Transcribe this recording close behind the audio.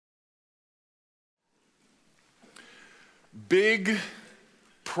Big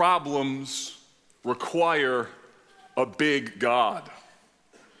problems require a big God.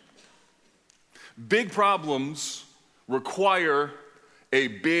 Big problems require a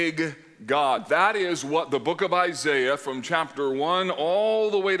big God. That is what the book of Isaiah from chapter 1 all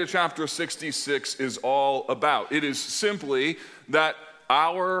the way to chapter 66 is all about. It is simply that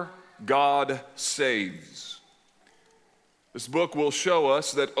our God saves. This book will show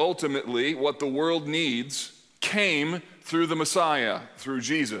us that ultimately what the world needs came through the Messiah, through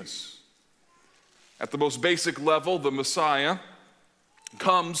Jesus. At the most basic level, the Messiah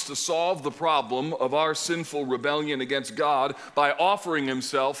comes to solve the problem of our sinful rebellion against God by offering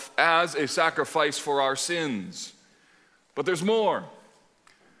himself as a sacrifice for our sins. But there's more.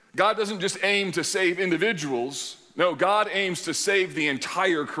 God doesn't just aim to save individuals. No, God aims to save the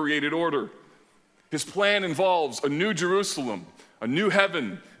entire created order. His plan involves a new Jerusalem, a new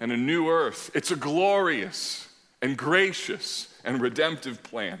heaven, and a new earth. It's a glorious and gracious and redemptive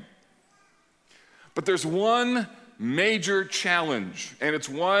plan. But there's one major challenge, and it's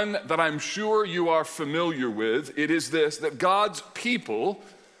one that I'm sure you are familiar with. It is this, that God's people,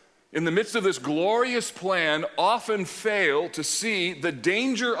 in the midst of this glorious plan, often fail to see the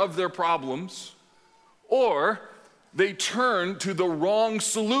danger of their problems, or they turn to the wrong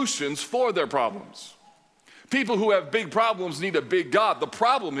solutions for their problems. People who have big problems need a big God. The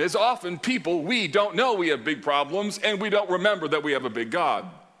problem is often we don't know we have big problems, and we don't remember that we have a big God.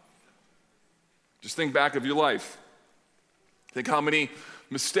 Just think back of your life. Think how many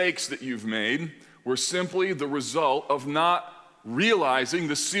mistakes that you've made were simply the result of not realizing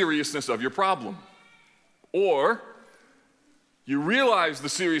the seriousness of your problem. Or you realized the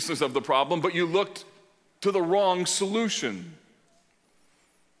seriousness of the problem, but you looked to the wrong solution.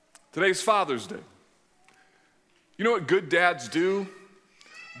 Today's Father's Day. You know what good dads do?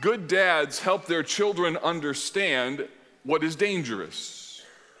 Good dads help their children understand what is dangerous.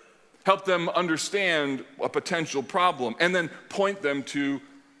 Help them understand a potential problem, and then point them to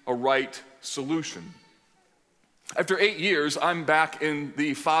a right solution. After 8 years, I'm back in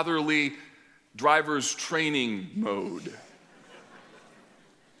the fatherly driver's training mode.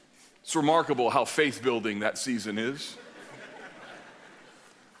 It's remarkable how faith-building that season is.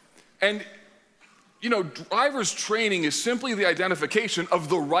 And, you know, driver's training is simply the identification of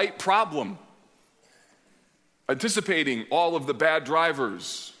the right problem. Anticipating all of the bad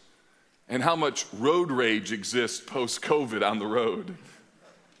drivers and how much road rage exists post-COVID on the road.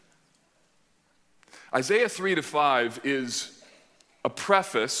 Isaiah 3-5 is a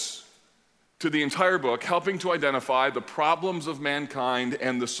preface to the entire book, helping to identify the problems of mankind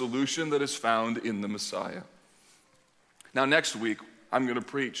and the solution that is found in the Messiah. Now, next week, I'm going to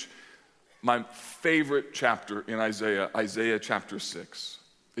preach my favorite chapter in Isaiah, Isaiah chapter 6.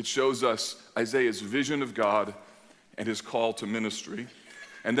 It shows us Isaiah's vision of God and his call to ministry.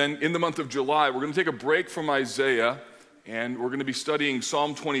 And then in the month of July, we're going to take a break from Isaiah, and we're going to be studying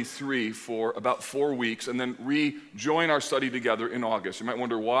Psalm 23 for about 4 weeks, and then rejoin our study together in August. You might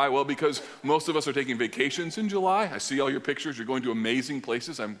wonder why. Well, because most of us are taking vacations in July. I see all your pictures. You're going to amazing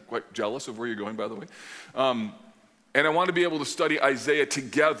places. I'm quite jealous of where you're going, by the way. And I want to be able to study Isaiah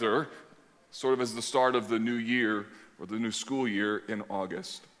together, sort of as the start of the new year, or the new school year in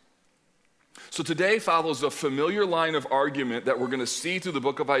August. So today follows a familiar line of argument that we're going to see through the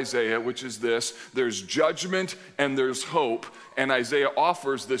book of Isaiah, which is this: there's judgment and there's hope, and Isaiah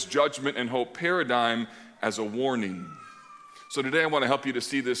offers this judgment and hope paradigm as a warning. So today I want to help you to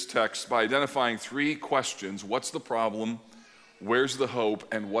see this text by identifying 3 questions. What's the problem? Where's the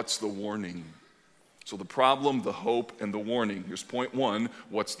hope? And what's the warning? So the problem, the hope, and the warning. Here's point 1.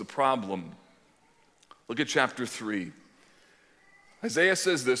 What's the problem? Look at chapter 3. Isaiah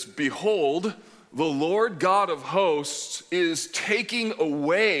says this: "Behold, the Lord God of hosts is taking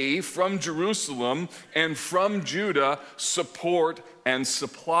away from Jerusalem and from Judah support and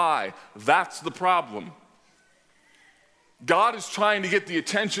supply." That's the problem. God is trying to get the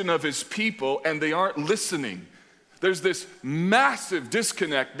attention of his people, and they aren't listening. There's this massive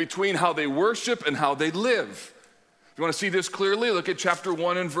disconnect between how they worship and how they live. If you want to see this clearly, look at chapter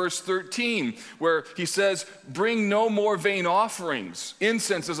 1 and verse 13, where he says, "Bring no more vain offerings.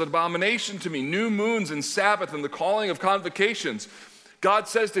 Incense is an abomination to me. New moons and Sabbath and the calling of convocations." God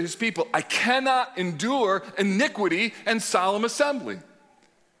says to his people, "I cannot endure iniquity and solemn assembly."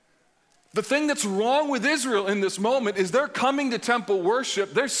 The thing that's wrong with Israel in this moment is they're coming to temple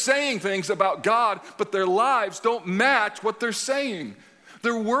worship. They're saying things about God, but their lives don't match what they're saying.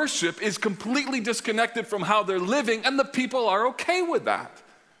 Their worship is completely disconnected from how they're living, and the people are okay with that.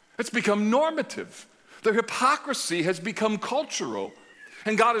 It's become normative. Their hypocrisy has become cultural.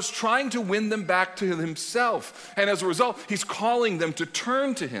 And God is trying to win them back to himself. And as a result, he's calling them to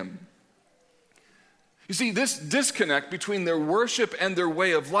turn to him. You see, this disconnect between their worship and their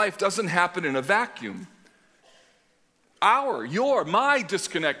way of life doesn't happen in a vacuum. My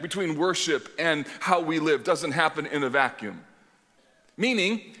disconnect between worship and how we live doesn't happen in a vacuum.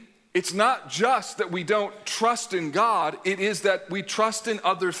 Meaning, it's not just that we don't trust in God, it is that we trust in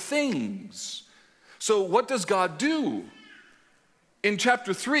other things. So what does God do? In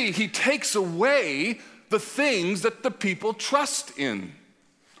chapter 3, he takes away the things that the people trust in.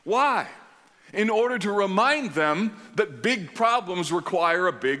 Why? In order to remind them that big problems require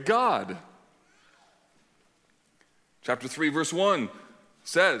a big God. Chapter 3, verse 1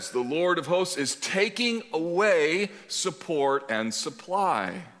 says, the Lord of hosts is taking away support and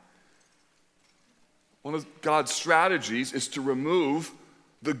supply. One of God's strategies is to remove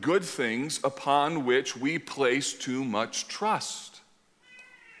the good things upon which we place too much trust.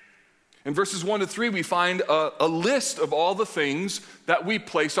 In verses 1 to 3, we find a list of all the things that we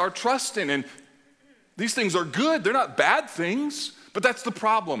place our trust in. And these things are good. They're not bad things. But that's the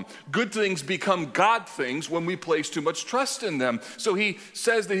problem. Good things become God things when we place too much trust in them. So he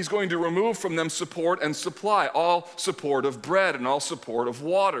says that he's going to remove from them support and supply, all support of bread and all support of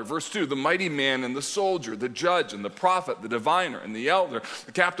water. Verse 2, the mighty man and the soldier, the judge and the prophet, the diviner and the elder,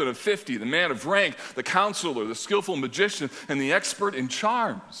 the captain of 50, the man of rank, the counselor, the skillful magician, and the expert in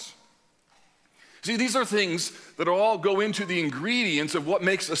charms. See, these are things that all go into the ingredients of what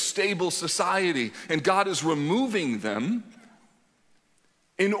makes a stable society. And God is removing them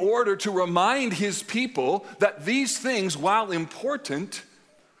in order to remind his people that these things, while important,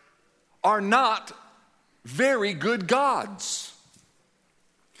 are not very good gods.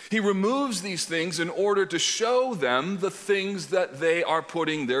 He removes these things in order to show them the things that they are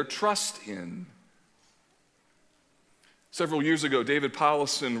putting their trust in. Several years ago, David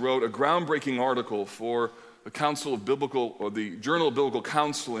Powlison wrote a groundbreaking article for the Journal of Biblical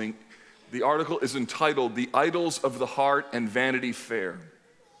Counseling. The article is entitled, "The Idols of the Heart and Vanity Fair."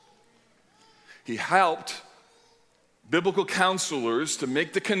 He helped biblical counselors to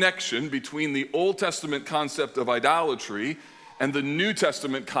make the connection between the Old Testament concept of idolatry and the New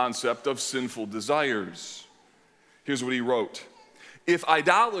Testament concept of sinful desires. Here's what he wrote. If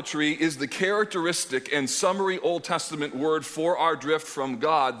idolatry is the characteristic and summary Old Testament word for our drift from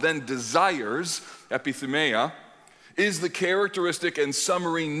God, then desires, epithumia, is the characteristic and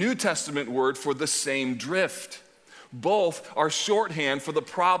summary New Testament word for the same drift. Both are shorthand for the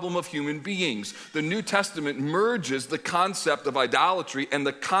problem of human beings. The New Testament merges the concept of idolatry and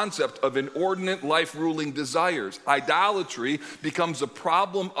the concept of inordinate life-ruling desires. Idolatry becomes a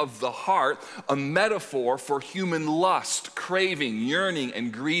problem of the heart, a metaphor for human lust, craving, yearning,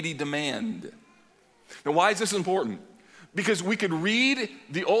 and greedy demand. Now, why is this important? Because we could read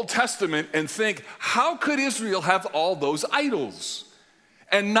the Old Testament and think, how could Israel have all those idols?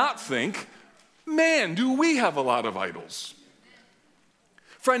 And not think, man, do we have a lot of idols.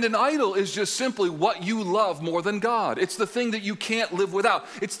 Friend, an idol is just simply what you love more than God. It's the thing that you can't live without.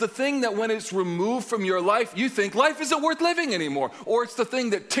 It's the thing that when it's removed from your life, you think life isn't worth living anymore. Or it's the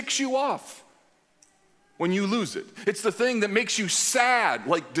thing that ticks you off when you lose it. It's the thing that makes you sad,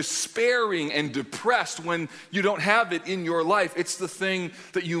 like despairing and depressed when you don't have it in your life. It's the thing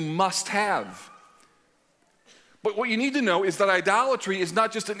that you must have. But what you need to know is that idolatry is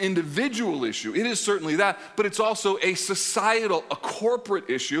not just an individual issue. It is certainly that, but it's also a societal, a corporate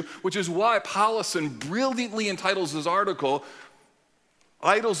issue, which is why Powlison brilliantly entitles his article,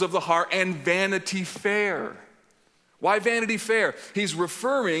 Idols of the Heart and Vanity Fair. Why Vanity Fair? He's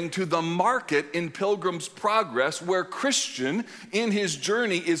referring to the market in Pilgrim's Progress where Christian in his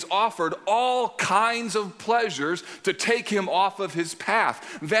journey is offered all kinds of pleasures to take him off of his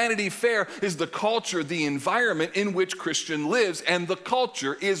path. Vanity Fair is the culture, the environment in which Christian lives, and the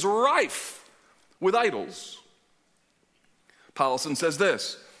culture is rife with idols. Powlison says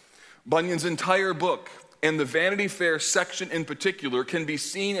this, Bunyan's entire book, and the Vanity Fair section in particular, can be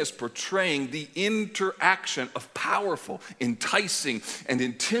seen as portraying the interaction of powerful, enticing, and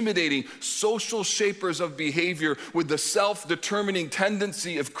intimidating social shapers of behavior with the self-determining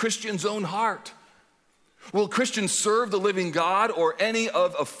tendency of Christian's own heart. Will Christian serve the living God or any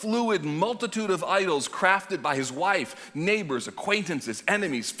of a fluid multitude of idols crafted by his wife, neighbors, acquaintances,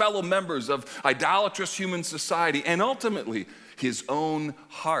 enemies, fellow members of idolatrous human society, and ultimately his own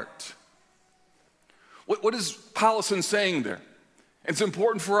heart? What is Powlison saying there? It's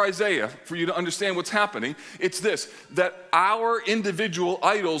important for Isaiah, for you to understand what's happening. It's this, that our individual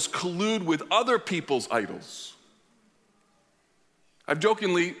idols collude with other people's idols. I've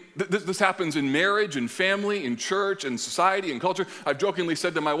jokingly, this happens in marriage, in family, in church, in society, in culture. I've jokingly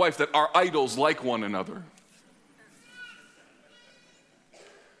said to my wife that our idols like one another.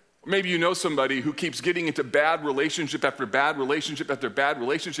 Maybe you know somebody who keeps getting into bad relationship after bad relationship after bad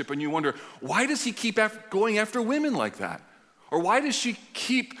relationship, and you wonder, why does he keep going after women like that? Or why does she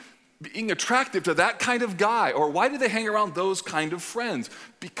keep being attractive to that kind of guy? Or why do they hang around those kind of friends?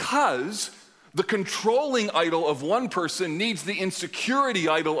 Because the controlling idol of one person needs the insecurity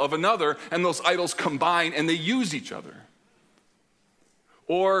idol of another, and those idols combine and they use each other.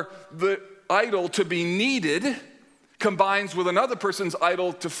 Or the idol to be needed combines with another person's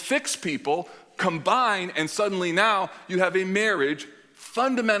idol to fix people, combine, and suddenly now you have a marriage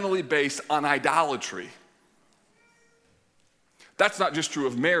fundamentally based on idolatry. That's not just true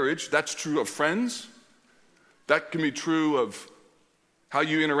of marriage, that's true of friends. That can be true of how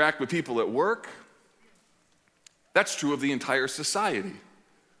you interact with people at work. That's true of the entire society.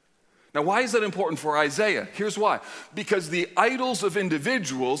 Now, why is that important for Isaiah? Here's why. Because the idols of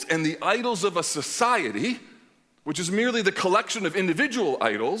individuals and the idols of a society, which is merely the collection of individual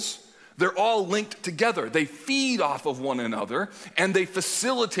idols, they're all linked together. They feed off of one another and they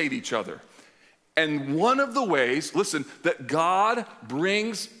facilitate each other. And one of the ways, listen, that God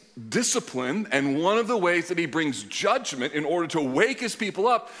brings discipline, and one of the ways that he brings judgment in order to wake his people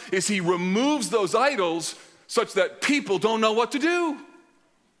up, is he removes those idols such that people don't know what to do,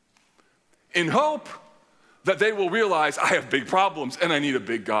 in hope that they will realize, I have big problems and I need a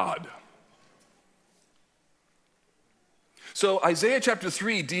big God. So Isaiah chapter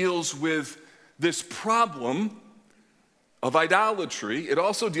 3 deals with this problem of idolatry. It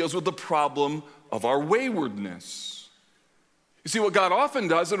also deals with the problem of our waywardness. You see, what God often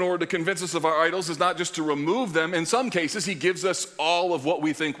does in order to convince us of our idols is not just to remove them. In some cases, he gives us all of what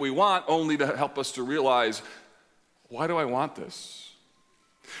we think we want, only to help us to realize, why do I want this?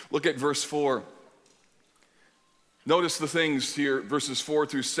 Look at verse 4. Notice the things here, verses 4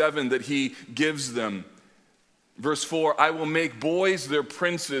 through 7, that he gives them. Verse 4, I will make boys their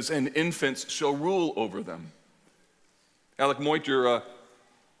princes, and infants shall rule over them. Alec Moiter,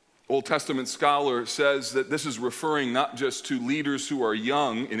 Old Testament scholar, says that this is referring not just to leaders who are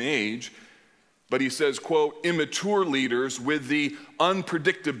young in age, but he says, quote, immature leaders with the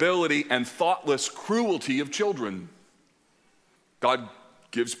unpredictability and thoughtless cruelty of children. God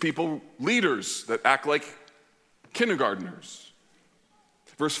gives people leaders that act like kindergartners.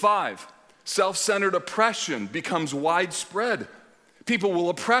 Verse 5, self-centered oppression becomes widespread. People will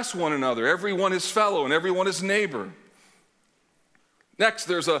oppress one another, everyone his fellow and everyone his neighbor. Next,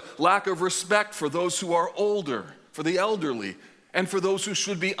 there's a lack of respect for those who are older, for the elderly, and for those who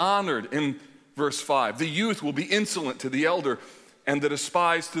should be honored in verse 5. The youth will be insolent to the elder, and the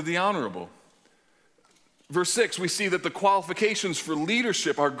despised to the honorable. Verse 6, we see that the qualifications for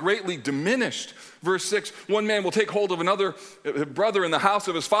leadership are greatly diminished. Verse 6, one man will take hold of another brother in the house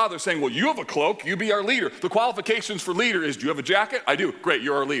of his father, saying, well, you have a cloak, you be our leader. The qualifications for leader is, do you have a jacket? I do. Great,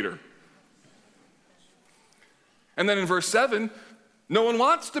 you're our leader. And then in verse 7, no one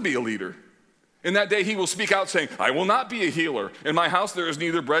wants to be a leader. In that day he will speak out saying, I will not be a healer. In my house there is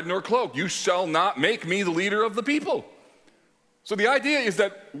neither bread nor cloak. You shall not make me the leader of the people. So the idea is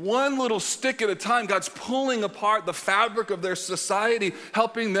that one little stick at a time, God's pulling apart the fabric of their society,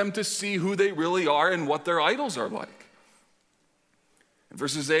 helping them to see who they really are and what their idols are like. In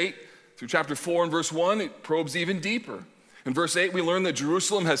verses 8 through chapter 4 and verse 1, it probes even deeper. In verse 8, we learn that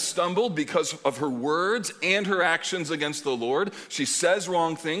Jerusalem has stumbled because of her words and her actions against the Lord. She says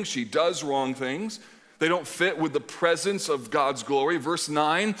wrong things. She does wrong things. They don't fit with the presence of God's glory. Verse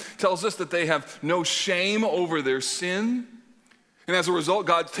 9 tells us that they have no shame over their sin. And as a result,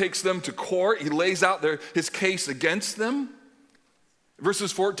 God takes them to court. He lays out his case against them.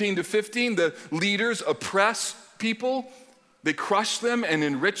 Verses 14 to 15, the leaders oppress people. They crush them and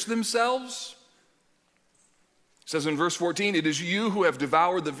enrich themselves. It says in verse 14, it is you who have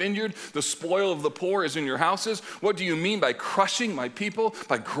devoured the vineyard. The spoil of the poor is in your houses. What do you mean by crushing my people?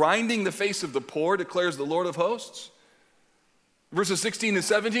 By grinding the face of the poor, declares the Lord of hosts. Verses 16 and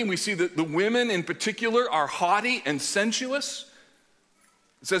 17, we see that the women in particular are haughty and sensuous.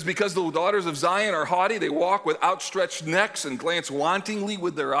 It says, because the daughters of Zion are haughty, they walk with outstretched necks and glance wantingly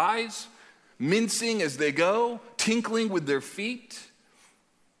with their eyes, mincing as they go, tinkling with their feet.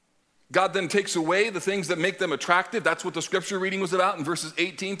 God then takes away the things that make them attractive. That's what the scripture reading was about in verses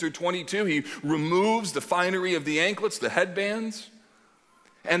 18 through 22. He removes the finery of the anklets, the headbands.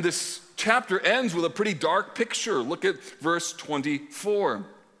 And this chapter ends with a pretty dark picture. Look at verse 24.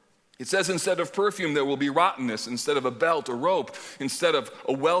 It says instead of perfume, there will be rottenness. Instead of a belt, a rope. Instead of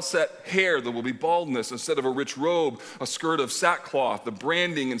a well-set hair, there will be baldness. Instead of a rich robe, a skirt of sackcloth. The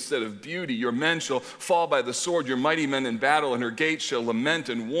branding instead of beauty. Your men shall fall by the sword, your mighty men in battle, and her gates shall lament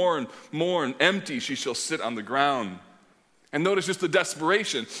and mourn. Empty she shall sit on the ground. And notice just the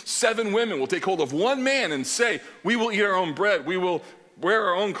desperation. 7 women will take hold of one man and say, we will eat our own bread. We will wear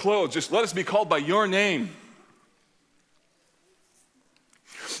our own clothes. Just let us be called by your name.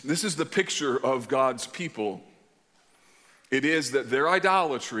 This is the picture of God's people. It is that their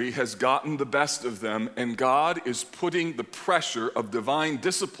idolatry has gotten the best of them, and God is putting the pressure of divine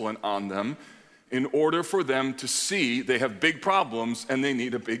discipline on them in order for them to see they have big problems and they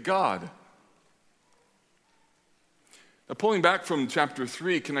need a big God. Now, pulling back from chapter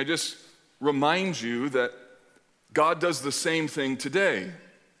 3, can I just remind you that God does the same thing today?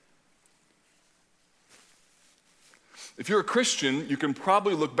 If you're a Christian, you can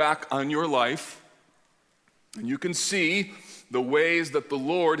probably look back on your life and you can see the ways that the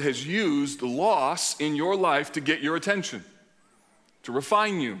Lord has used the loss in your life to get your attention, to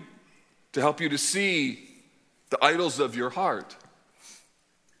refine you, to help you to see the idols of your heart.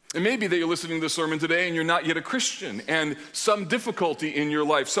 It may be that you're listening to this sermon today and you're not yet a Christian, and some difficulty in your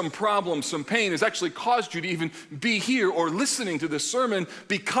life, some problem, some pain has actually caused you to even be here or listening to this sermon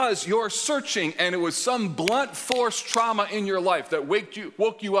because you're searching, and it was some blunt force trauma in your life that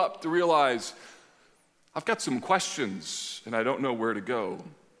woke you up to realize, I've got some questions and I don't know where to go.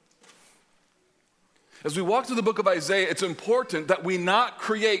 As we walk through the book of Isaiah, it's important that we not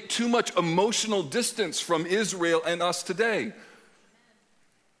create too much emotional distance from Israel and us today.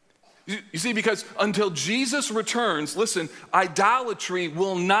 You see, because until Jesus returns, listen, idolatry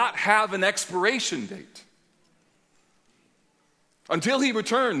will not have an expiration date. Until he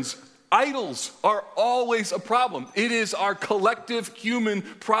returns, idols are always a problem. It is our collective human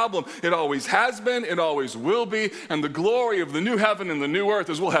problem. It always has been, it always will be, and the glory of the new heaven and the new earth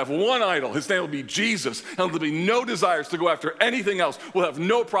is we'll have one idol. His name will be Jesus, and there'll be no desires to go after anything else. We'll have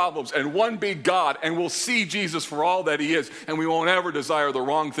no problems, and one big God, and we'll see Jesus for all that he is, and we won't ever desire the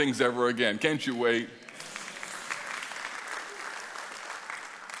wrong things ever again. Can't you wait?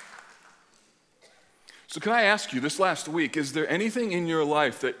 So can I ask you, this last week, is there anything in your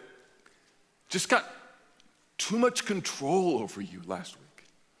life that just got too much control over you last week?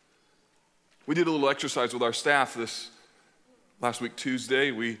 We did a little exercise with our staff this last week,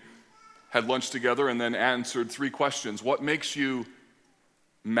 Tuesday. We had lunch together and then answered 3 questions. What makes you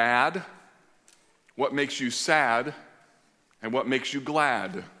mad? What makes you sad? And what makes you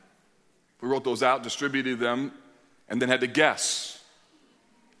glad? We wrote those out, distributed them, and then had to guess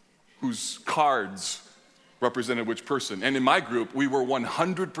whose cards represented which person. And in my group, we were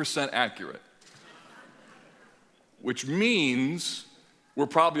 100% accurate, which means we're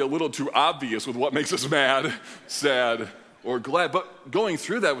probably a little too obvious with what makes us mad, sad, or glad. But going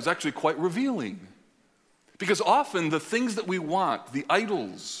through that was actually quite revealing. Because often the things that we want, the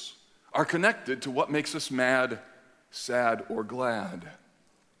idols, are connected to what makes us mad, sad, or glad.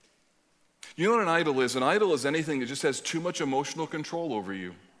 You know what an idol is? An idol is anything that just has too much emotional control over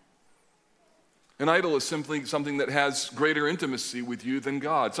you. An idol is simply something that has greater intimacy with you than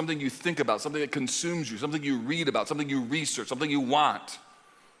God, something you think about, something that consumes you, something you read about, something you research, something you want.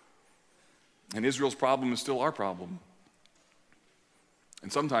 And Israel's problem is still our problem.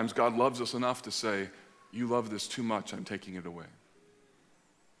 And sometimes God loves us enough to say, you love this too much, I'm taking it away.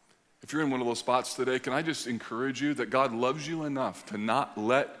 If you're in one of those spots today, can I just encourage you that God loves you enough to not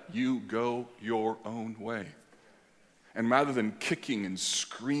let you go your own way? And rather than kicking and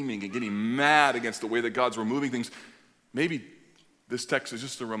screaming and getting mad against the way that God's removing things, maybe this text is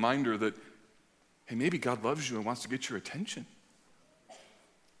just a reminder that, hey, maybe God loves you and wants to get your attention.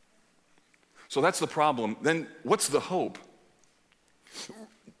 So that's the problem. Then what's the hope?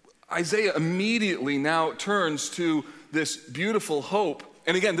 Isaiah immediately now turns to this beautiful hope.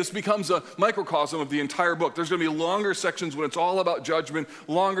 And again, this becomes a microcosm of the entire book. There's going to be longer sections when it's all about judgment,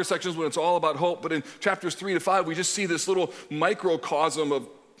 longer sections when it's all about hope. But in chapters 3 to 5, we just see this little microcosm of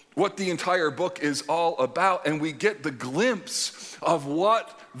what the entire book is all about. And we get the glimpse of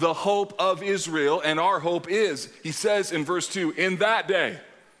what the hope of Israel and our hope is. He says in verse 2, in that day,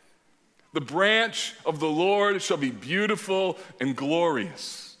 the branch of the Lord shall be beautiful and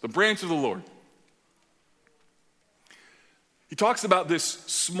glorious. The branch of the Lord. He talks about this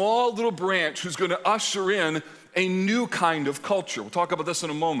small little branch who's going to usher in a new kind of culture. We'll talk about this in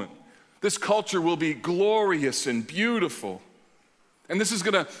a moment. This culture will be glorious and beautiful. And this is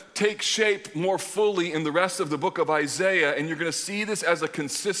going to take shape more fully in the rest of the book of Isaiah. And you're going to see this as a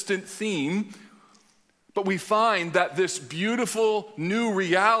consistent theme But we find that this beautiful new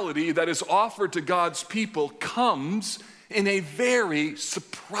reality that is offered to God's people comes in a very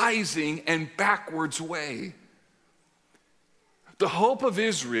surprising and backwards way. The hope of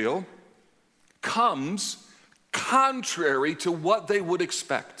Israel comes contrary to what they would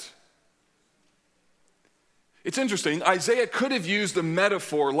expect. It's interesting, Isaiah could have used a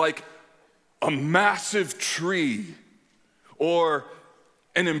metaphor like a massive tree or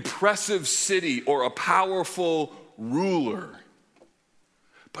an impressive city or a powerful ruler.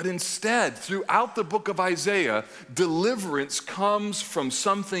 But instead, throughout the book of Isaiah, deliverance comes from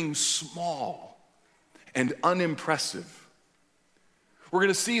something small and unimpressive. We're going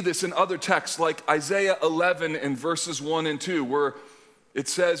to see this in other texts like Isaiah 11 and verses 1 and 2, where it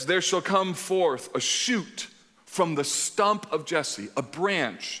says, "There shall come forth a shoot from the stump of Jesse, a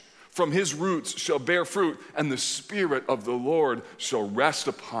branch from his roots shall bear fruit, and the Spirit of the Lord shall rest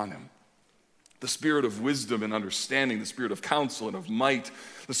upon him. The Spirit of wisdom and understanding, the Spirit of counsel and of might,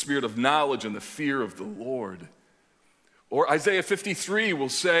 the Spirit of knowledge and the fear of the Lord." Or Isaiah 53 will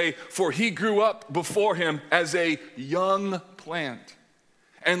say, "For he grew up before him as a young plant,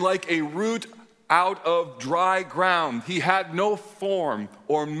 and like a root out of dry ground. He had no form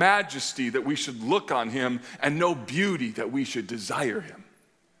or majesty that we should look on him, and no beauty that we should desire him."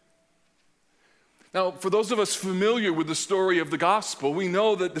 Now, for those of us familiar with the story of the gospel, we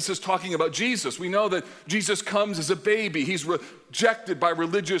know that this is talking about Jesus. We know that Jesus comes as a baby. He's rejected by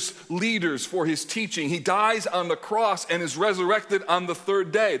religious leaders for his teaching. He dies on the cross and is resurrected on the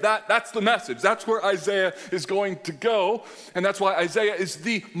third day. That's the message. That's where Isaiah is going to go. And that's why Isaiah is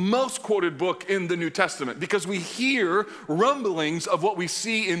the most quoted book in the New Testament, because we hear rumblings of what we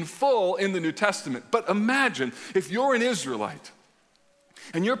see in full in the New Testament. But imagine if you're an Israelite,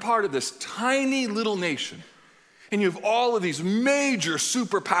 and you're part of this tiny little nation, and you have all of these major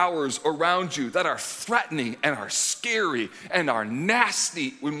superpowers around you that are threatening and are scary and are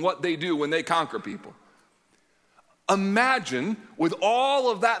nasty in what they do when they conquer people. Imagine, with all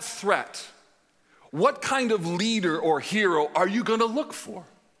of that threat, what kind of leader or hero are you going to look for?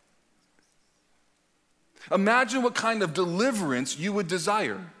 Imagine what kind of deliverance you would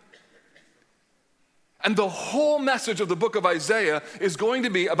desire. And the whole message of the book of Isaiah is going to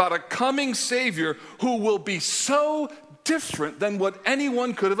be about a coming Savior who will be so different than what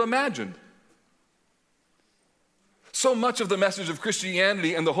anyone could have imagined. So much of the message of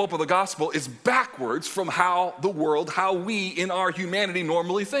Christianity and the hope of the gospel is backwards from how the world, how we in our humanity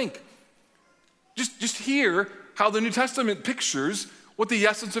normally think. Just hear how the New Testament pictures what the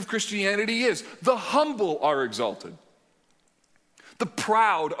essence of Christianity is. The humble are exalted. The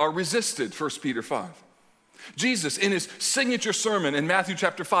proud are resisted, 1 Peter 5. Jesus, in his signature sermon in Matthew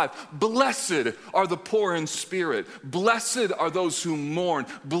chapter 5, "Blessed are the poor in spirit. Blessed are those who mourn.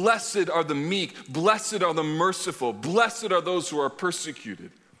 Blessed are the meek. Blessed are the merciful. Blessed are those who are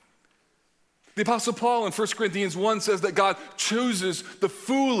persecuted." The Apostle Paul in 1 Corinthians 1 says that God chooses the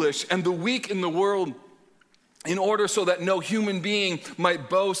foolish and the weak in the world in order so that no human being might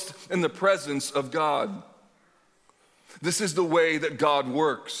boast in the presence of God. This is the way that God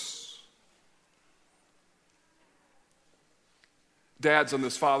works. Dads, on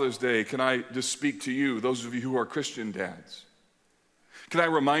this Father's Day, can I just speak to you, those of you who are Christian dads? Can I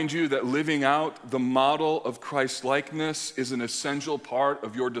remind you that living out the model of Christ-likeness is an essential part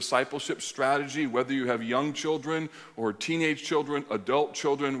of your discipleship strategy, whether you have young children or teenage children, adult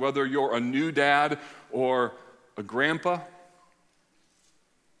children, whether you're a new dad or a grandpa?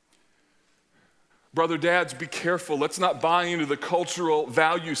 Brother dads, be careful. Let's not buy into the cultural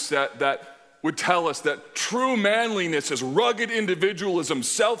value set that would tell us that true manliness is rugged individualism,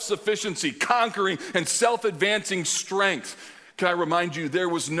 self-sufficiency, conquering, and self-advancing strength. Can I remind you, there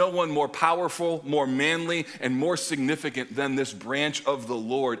was no one more powerful, more manly, and more significant than this branch of the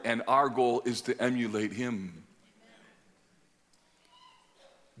Lord, and our goal is to emulate him.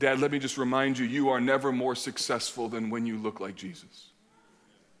 Dad, let me just remind you, you are never more successful than when you look like Jesus.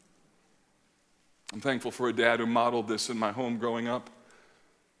 I'm thankful for a dad who modeled this in my home growing up.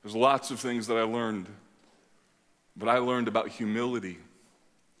 There's lots of things that I learned, but I learned about humility.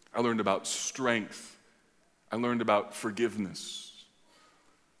 I learned about strength. I learned about forgiveness.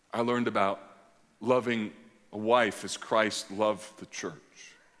 I learned about loving a wife as Christ loved the church.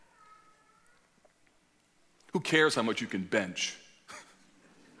 Who cares how much you can bench?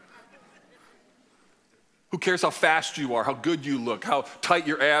 Who cares how fast you are, how good you look, how tight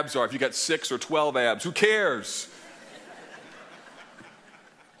your abs are, if you got 6 or 12 abs? Who cares?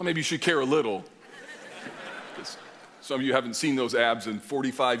 Well, maybe you should care a little. Some of you haven't seen those abs in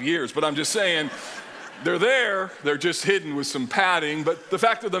 45 years, but I'm just saying, They're there, they're just hidden with some padding, but the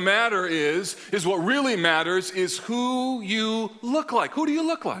fact of the matter is what really matters is who you look like. Who do you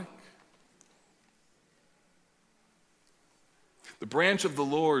look like? The branch of the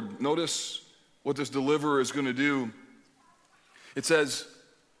Lord, notice what this deliverer is going to do. It says,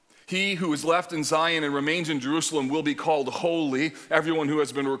 he who is left in Zion and remains in Jerusalem will be called holy. Everyone who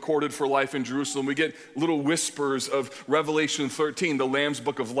has been recorded for life in Jerusalem. We get little whispers of Revelation 13, the Lamb's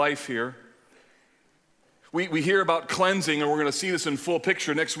book of life here. We hear about cleansing, and we're going to see this in full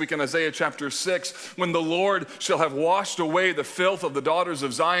picture next week in Isaiah chapter 6, when the Lord shall have washed away the filth of the daughters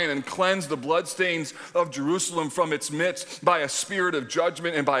of Zion and cleansed the bloodstains of Jerusalem from its midst by a spirit of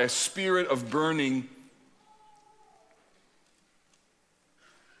judgment and by a spirit of burning.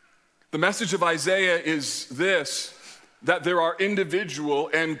 The message of Isaiah is this, that there are individual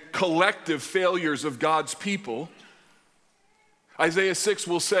and collective failures of God's people. Isaiah 6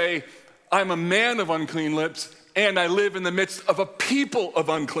 will say, I'm a man of unclean lips, and I live in the midst of a people of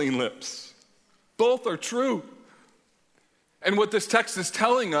unclean lips. Both are true. And what this text is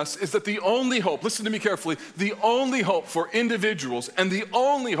telling us is that the only hope, listen to me carefully, the only hope for individuals and the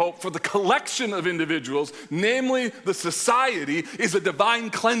only hope for the collection of individuals, namely the society, is a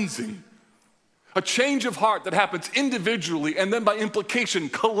divine cleansing. A change of heart that happens individually and then by implication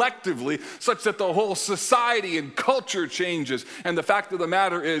collectively, such that the whole society and culture changes. And the fact of the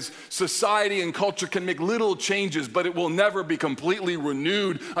matter is, society and culture can make little changes, but it will never be completely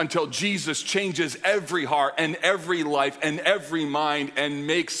renewed until Jesus changes every heart and every life and every mind and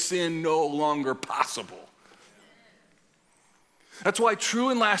makes sin no longer possible. That's why true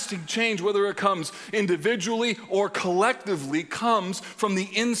and lasting change, whether it comes individually or collectively, comes from the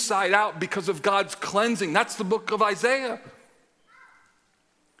inside out because of God's cleansing. That's the book of Isaiah.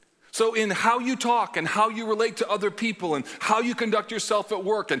 So in how you talk and how you relate to other people and how you conduct yourself at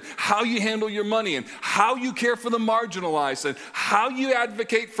work and how you handle your money and how you care for the marginalized and how you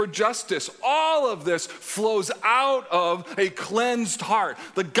advocate for justice, all of this flows out of a cleansed heart.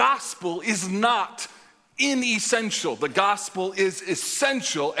 The gospel is not inessential. The gospel is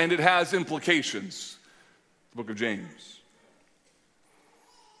essential, and it has implications. The book of James.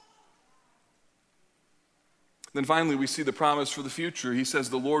 Then finally, we see the promise for the future. He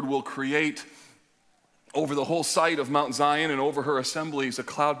says the Lord will create over the whole site of Mount Zion and over her assemblies a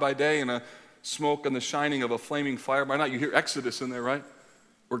cloud by day and a smoke and the shining of a flaming fire by night. You hear Exodus in there, right?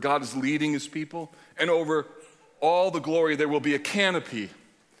 Where God is leading his people. And over all the glory there will be a canopy.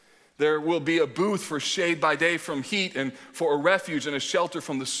 There will be a booth for shade by day from heat and for a refuge and a shelter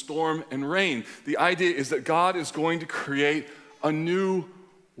from the storm and rain. The idea is that God is going to create a new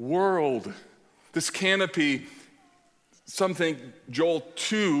world. This canopy, some think Joel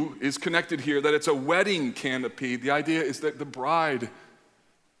 2 is connected here, that it's a wedding canopy. The idea is that the bride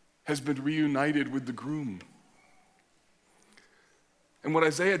has been reunited with the groom. And what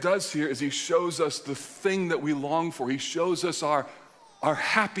Isaiah does here is he shows us the thing that we long for. He shows us our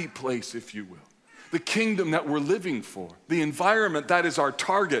happy place, if you will, the kingdom that we're living for, the environment that is our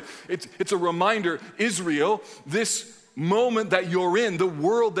target. It's a reminder, Israel, this moment that you're in, the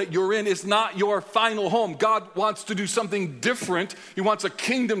world that you're in, is not your final home. God wants to do something different. He wants a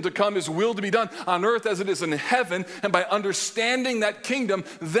kingdom to come, his will to be done on earth as it is in heaven. And by understanding that kingdom,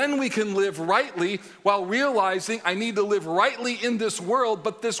 then we can live rightly while realizing I need to live rightly in this world,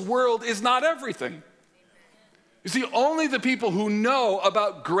 but this world is not everything. You see, only the people who know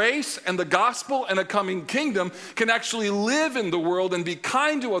about grace and the gospel and a coming kingdom can actually live in the world and be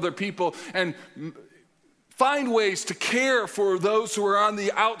kind to other people and find ways to care for those who are on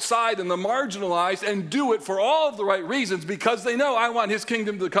the outside and the marginalized and do it for all of the right reasons because they know I want his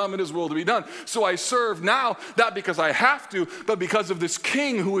kingdom to come and his will to be done. So I serve now, not because I have to, but because of this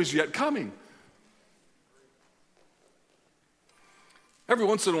king who is yet coming. Every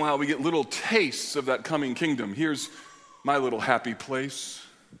once in a while, we get little tastes of that coming kingdom. Here's my little happy place.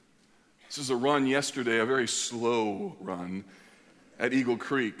 This is a run yesterday, a very slow run at Eagle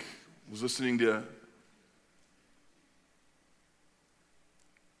Creek. I was listening to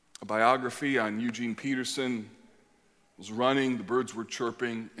a biography on Eugene Peterson. I was running, the birds were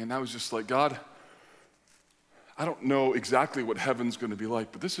chirping, and I was just like, God, I don't know exactly what heaven's going to be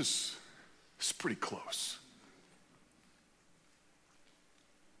like, but this is pretty close.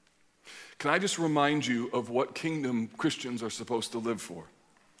 Can I just remind you of what kingdom Christians are supposed to live for?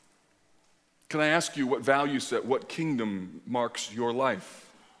 Can I ask you what value set, what kingdom marks your life?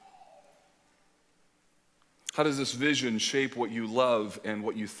 How does this vision shape what you love and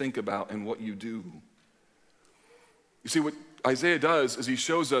what you think about and what you do? You see, what Isaiah does is he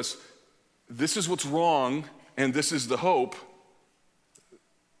shows us this is what's wrong and this is the hope.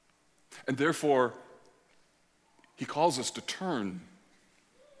 And therefore, He calls us to turn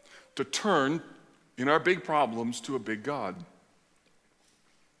in our big problems to a big God.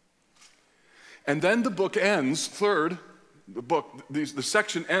 And then the book ends, the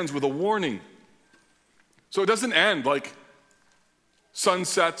section ends with a warning. So it doesn't end like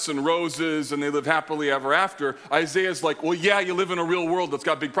sunsets and roses and they live happily ever after. Isaiah's like, well, yeah, you live in a real world that's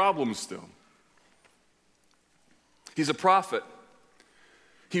got big problems still. He's a prophet.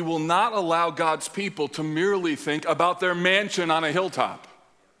 He will not allow God's people to merely think about their mansion on a hilltop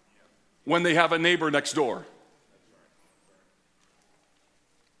when they have a neighbor next door.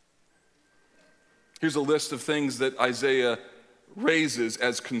 Here's a list of things that Isaiah raises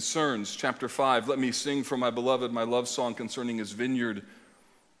as concerns. Chapter 5, let me sing for my beloved my love song concerning his vineyard.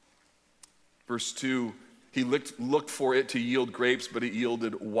 Verse 2, he looked for it to yield grapes, but it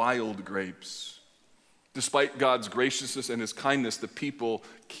yielded wild grapes. Despite God's graciousness and his kindness, the people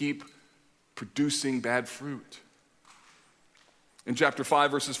keep producing bad fruit. In chapter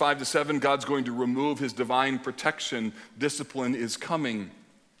 5, verses 5 to 7, God's going to remove his divine protection. Discipline is coming.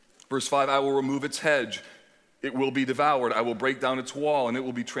 Verse 5, I will remove its hedge. It will be devoured. I will break down its wall, and it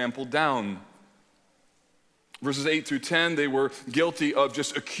will be trampled down. Verses 8 through 10, they were guilty of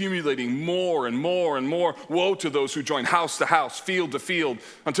just accumulating more and more and more. Woe to those who join house to house, field to field,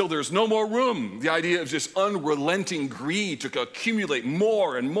 until there's no more room. The idea of just unrelenting greed to accumulate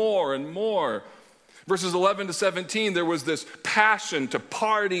more and more and more. Verses 11 to 17, there was this passion to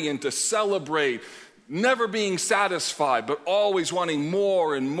party and to celebrate, never being satisfied, but always wanting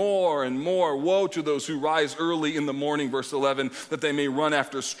more and more and more. Woe to those who rise early in the morning, verse 11, that they may run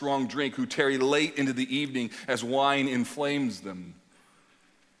after strong drink, who tarry late into the evening as wine inflames them.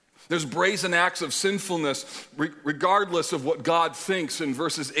 There's brazen acts of sinfulness, regardless of what God thinks in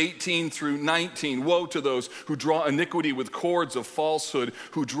verses 18 through 19. Woe to those who draw iniquity with cords of falsehood,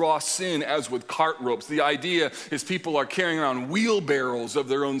 who draw sin as with cart ropes. The idea is people are carrying around wheelbarrows of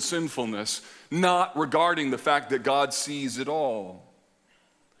their own sinfulness, not regarding the fact that God sees it all.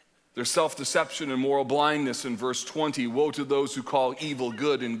 There's self-deception and moral blindness in verse 20. Woe to those who call evil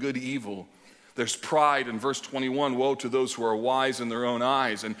good and good evil. There's pride in verse 21. Woe to those who are wise in their own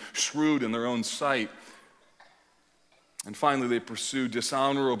eyes and shrewd in their own sight. And finally, they pursue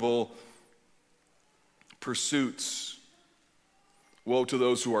dishonorable pursuits. Woe to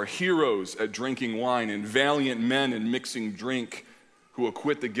those who are heroes at drinking wine and valiant men in mixing drink, who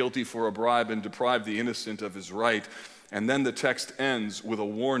acquit the guilty for a bribe and deprive the innocent of his right. And then the text ends with a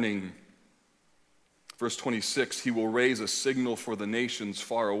warning. Verse 26, he will raise a signal for the nations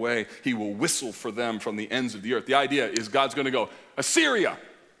far away. He will whistle for them from the ends of the earth. The idea is God's going to go, Assyria,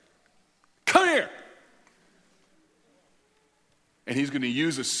 come here. And he's going to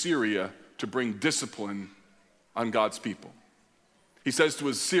use Assyria to bring discipline on God's people. He says to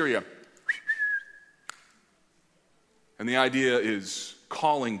Assyria, and the idea is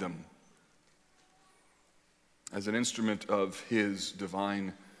calling them as an instrument of his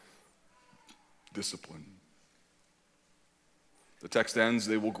divine discipline. The text ends,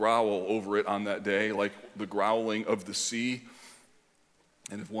 they will growl over it on that day like the growling of the sea.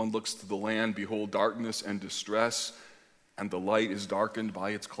 And if one looks to the land, behold darkness and distress, and the light is darkened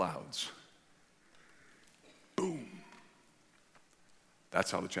by its clouds. Boom.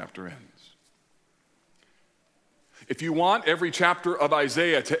 That's how the chapter ends. If you want every chapter of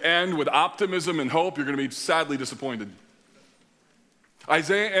Isaiah to end with optimism and hope, you're going to be sadly disappointed.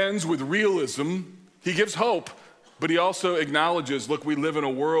 Isaiah ends with realism. He gives hope, but he also acknowledges, look, we live in a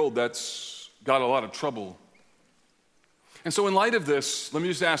world that's got a lot of trouble. And so in light of this, let me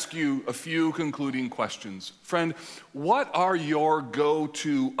just ask you a few concluding questions. Friend, what are your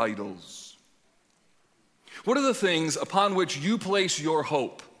go-to idols? What are the things upon which you place your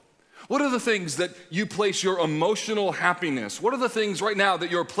hope? What are the things that you place your emotional happiness? What are the things right now that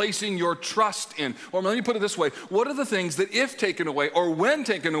you're placing your trust in? Or let me put it this way. What are the things that if taken away or when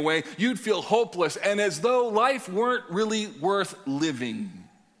taken away, you'd feel hopeless and as though life weren't really worth living?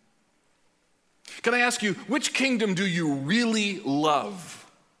 Can I ask you, which kingdom do you really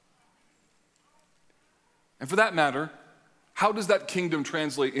love? And for that matter, how does that kingdom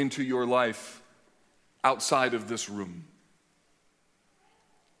translate into your life outside of this room?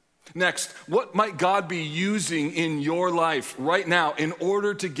 Next, what might God be using in your life right now in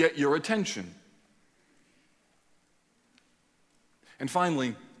order to get your attention? And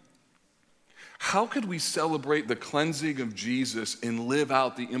finally, how could we celebrate the cleansing of Jesus and live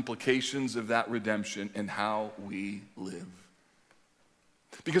out the implications of that redemption in how we live?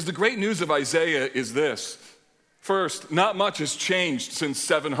 Because the great news of Isaiah is this. First, not much has changed since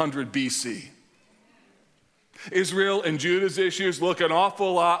 700 BC. Israel and Judah's issues look an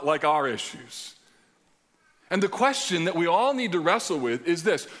awful lot like our issues. And the question that we all need to wrestle with is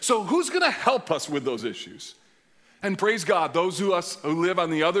this. So who's going to help us with those issues? And praise God, those who live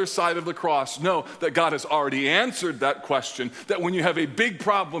on the other side of the cross know that God has already answered that question, that when you have a big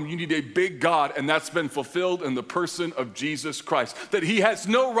problem, you need a big God, and that's been fulfilled in the person of Jesus Christ. That he has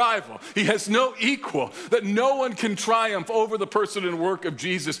no rival, he has no equal, that no one can triumph over the person and work of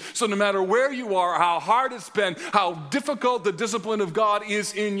Jesus. So no matter where you are, how hard it's been, how difficult the discipline of God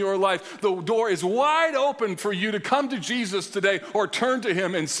is in your life, the door is wide open for you to come to Jesus today or turn to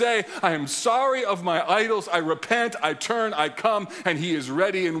him and say, I am sorry of my idols, I repent, I turn, I come, and he is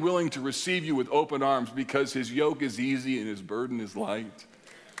ready and willing to receive you with open arms because his yoke is easy and his burden is light.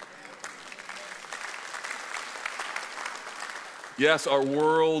 Yes, our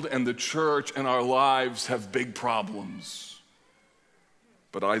world and the church and our lives have big problems.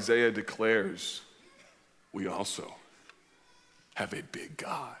 But Isaiah declares we also have a big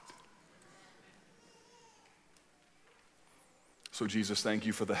God. So Jesus, thank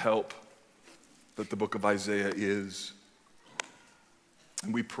you for the help that the book of Isaiah is.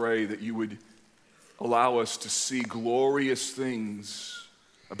 And we pray that you would allow us to see glorious things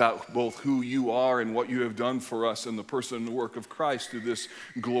about both who you are and what you have done for us in the person and the work of Christ through this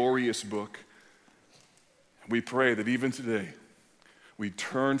glorious book. We pray that even today, we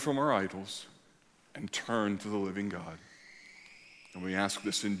turn from our idols and turn to the living God. And we ask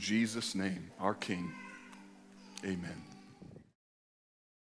this in Jesus' name, our King. Amen.